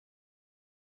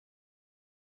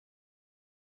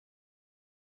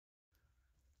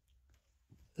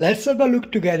Let's have a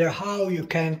look together how you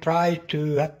can try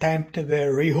to attempt the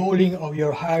rehauling of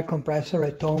your air compressor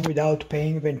at home without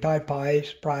paying the entire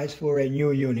price for a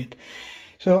new unit.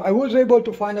 So I was able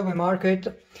to find on the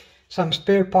market some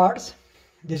spare parts.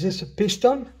 This is a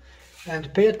piston,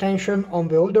 and pay attention, on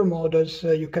the older models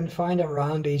you can find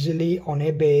around easily on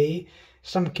eBay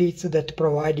some kits that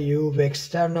provide you the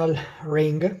external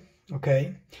ring,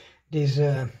 okay, this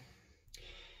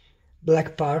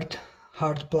black part,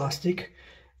 hard plastic,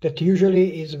 that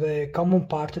usually is the common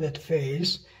part that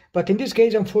fails. But in this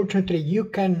case, unfortunately, you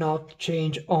cannot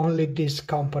change only this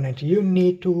component. You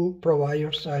need to provide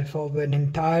yourself of an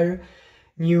entire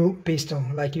new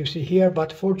piston, like you see here.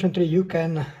 But fortunately, you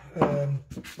can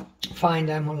find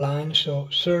them online, so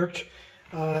search.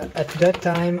 At that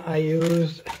time, I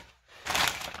used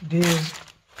this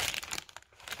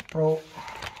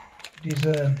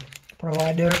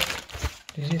provider.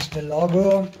 This is the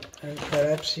logo, and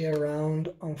perhaps here around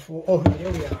on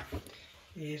here we are,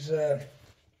 is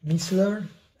Missler.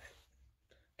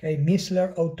 Okay,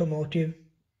 Missler Automotive.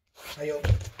 I hope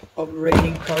I'm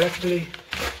reading correctly.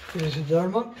 This is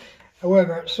German.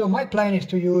 However, so my plan is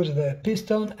to use the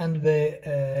piston and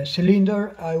the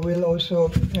cylinder. I will also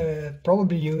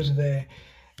probably use the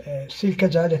silica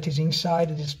gel that is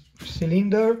inside this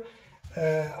cylinder.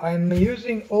 I'm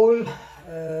using all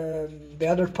the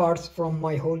other parts from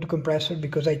my old compressor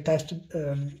because I tested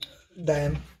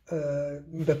them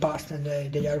in the past, and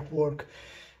they are work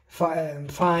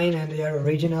fine, and they are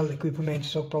original equipment,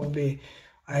 so probably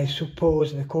I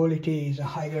suppose the quality is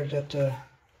higher than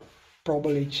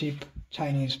probably cheap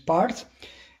Chinese parts.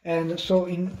 And so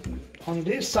on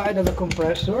this side of the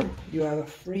compressor you have a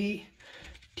 3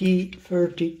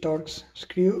 T30 Torx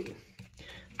screw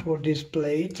for this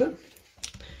plate,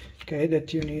 okay,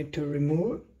 that you need to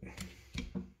remove.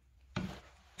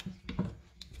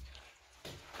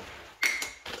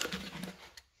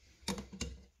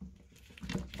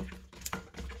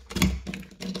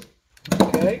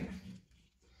 Okay,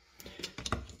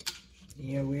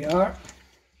 here we are.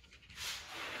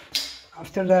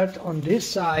 After that, on this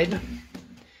side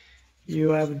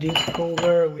you have this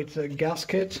cover with a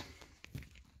gasket,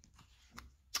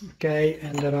 okay,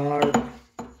 and there are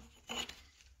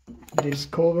this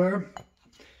cover,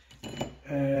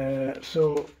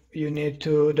 so you need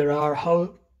to, there are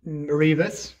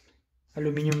rivets,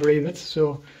 aluminum rivets,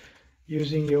 so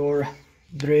using your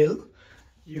drill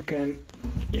you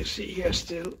see here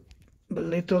still the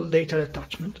little data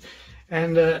attachment,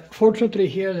 and fortunately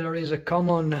here there is a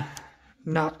common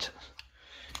nut,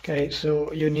 okay,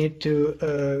 so you need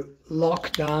to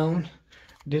lock down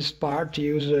this part,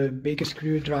 use a big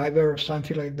screwdriver or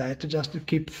something like that just to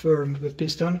keep firm the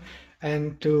piston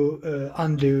and to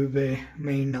undo the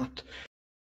main nut.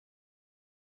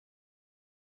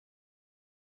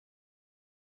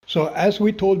 So as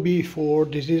we told before,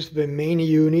 this is the main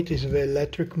unit, is the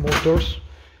electric motors,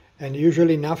 and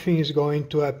usually nothing is going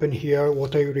to happen here.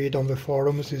 What I read on the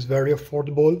forums is very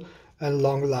affordable and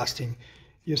long lasting.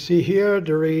 You see here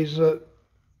there is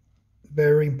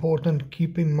very important,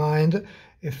 keep in mind,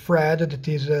 a thread that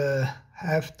is a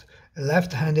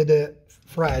left-handed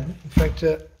thread. In fact,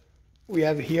 we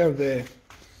have here the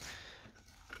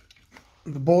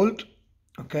bolt,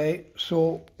 okay,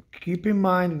 so keep in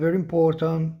mind, very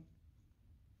important,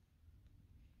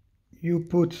 you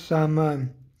put some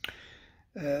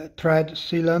thread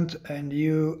sealant and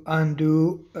you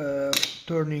undo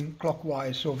turning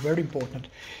clockwise, so very important.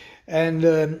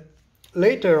 And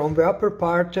later on the upper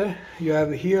part you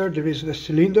have here, there is the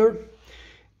cylinder.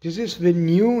 This is the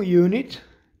new unit.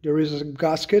 There is a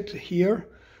gasket here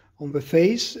on the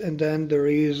face, and then there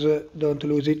is, don't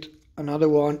lose it, another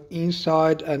one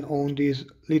inside and on this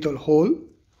little hole,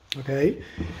 okay.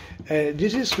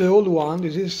 This is the old one.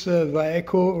 This is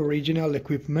Wabco original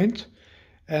equipment,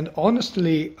 and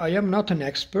honestly I am not an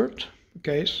expert,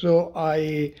 okay, so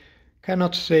I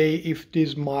cannot say if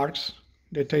these marks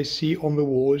that I see on the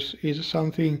walls is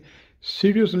something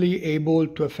seriously able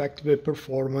to affect the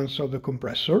performance of the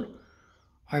compressor.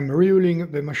 I'm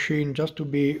reviewing the machine just to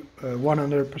be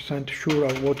 100% sure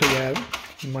of what I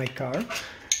have in my car.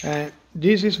 And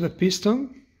this is the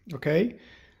piston, okay.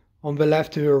 On the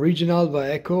left, the original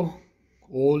Wabco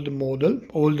old model,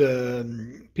 old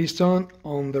piston.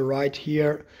 On the right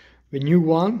here, the new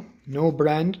one, no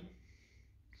brand.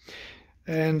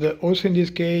 And also in this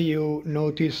case you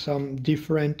notice some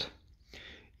different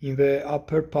in the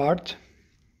upper part,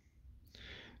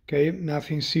 okay,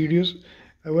 nothing serious.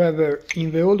 However,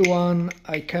 in the old one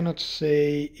I cannot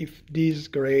say if this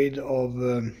grade of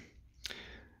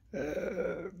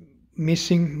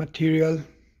missing material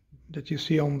that you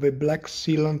see on the black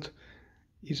sealant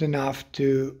is enough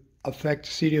to affect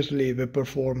seriously the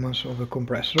performance of the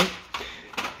compressor.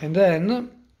 And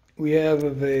then we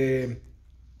have the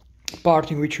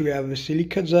part in which we have the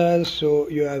silica gel, so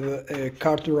you have a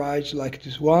cartridge like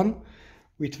this one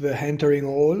with the entering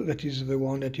hole, that is the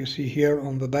one that you see here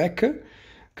on the back.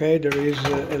 Okay, there is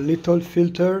a little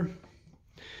filter.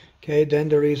 Okay, then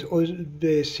there is also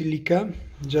the silica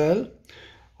gel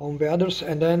on the others,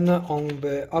 and then on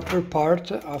the upper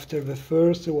part, after the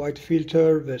first white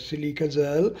filter, the silica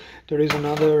gel, there is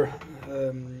another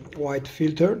white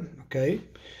filter. Okay,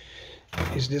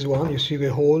 is this one. You see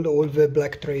the hole, all the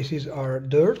black traces are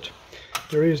dirt.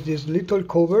 There is this little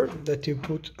cover that you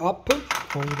put up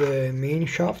on the main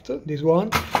shaft, this one,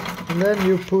 and then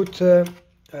you put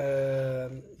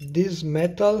this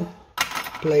metal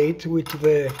plate with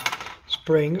the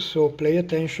springs, so pay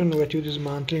attention when you're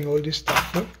dismantling all this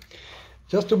stuff.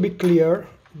 Just to be clear,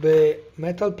 the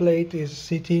metal plate is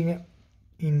sitting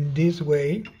in this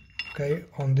way, okay,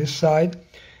 on this side,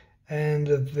 and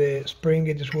the spring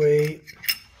in this way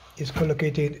is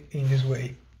collocated in this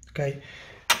way, okay.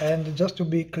 And just to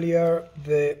be clear,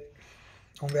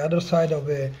 on the other side of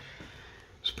the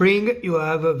spring you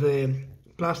have the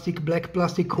black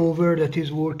plastic cover that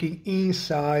is working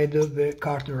inside the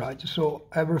cartridge, so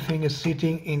everything is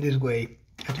sitting in this way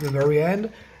at the very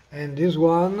end, and this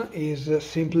one is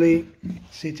simply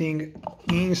sitting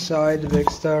inside the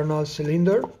external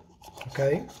cylinder.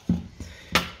 Okay,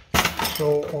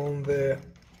 so on the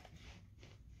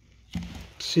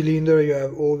cylinder you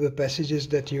have all the passages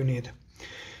that you need.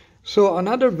 So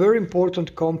another very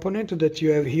important component that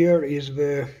you have here is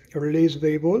the release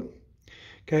valve.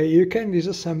 Okay, you can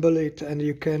disassemble it and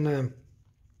you can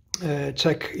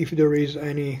check if there is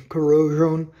any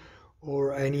corrosion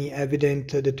or any evident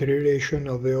deterioration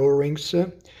of the O-rings.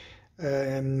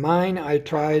 Mine, I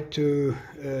tried to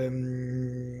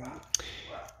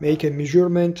make a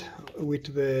measurement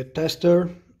with the tester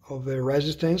of the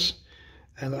resistance,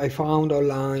 and I found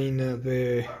online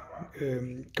the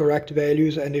correct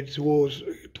values, and it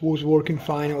was working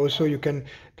fine. Also, you can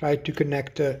try to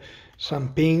connect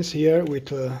some pins here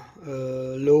with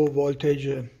low voltage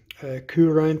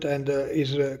current, and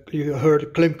you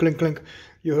heard clink clink clink.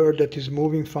 You heard that is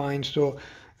moving fine, so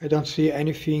I don't see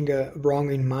anything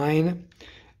wrong in mine,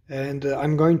 and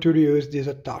I'm going to reuse this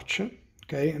attach.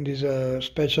 Okay, and this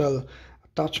special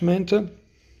attachment.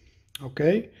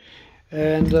 Okay.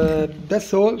 And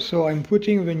that's all. So I'm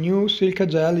putting the new silica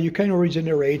gel. You can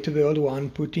regenerate the old one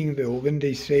putting the oven.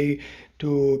 They say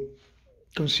to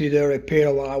consider a pair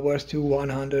of hours to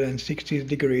 160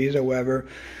 degrees, however.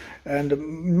 And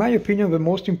in my opinion, the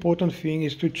most important thing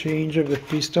is to change the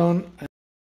piston.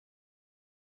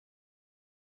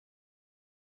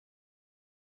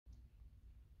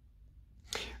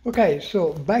 Okay,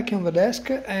 so back on the desk,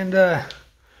 and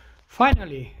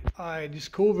finally I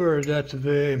discovered that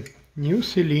the new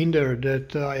cylinder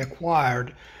that I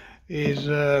acquired is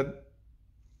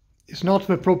not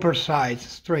the proper size,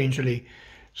 strangely.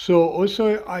 So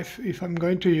also if I'm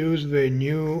going to use the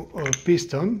new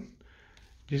piston,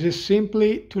 this is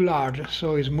simply too large,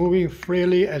 so it's moving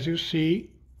freely, as you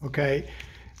see, okay,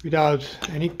 without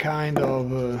any kind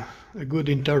of a good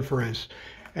interference.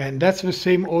 And that's the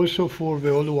same also for the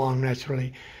old one,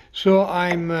 naturally. So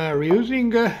I'm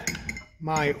reusing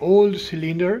my old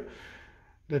cylinder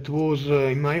that was,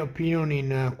 in my opinion,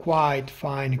 in quite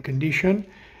fine condition.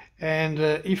 And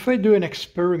if I do an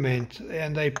experiment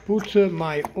and I put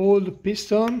my old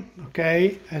piston,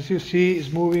 okay, as you see,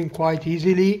 is moving quite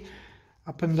easily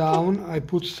up and down. I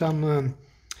put some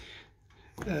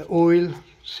oil,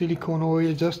 silicone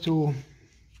oil, just to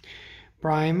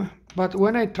prime. But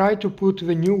when I try to put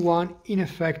the new one, in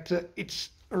effect,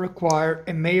 it's require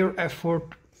a major effort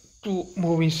to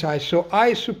move inside. So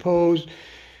I suppose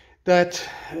that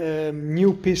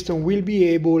new piston will be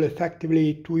able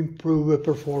effectively to improve the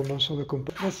performance of the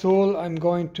compressor. That's all. I'm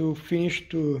going to finish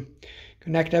to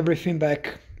connect everything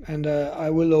back, and I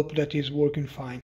will hope that it's working fine.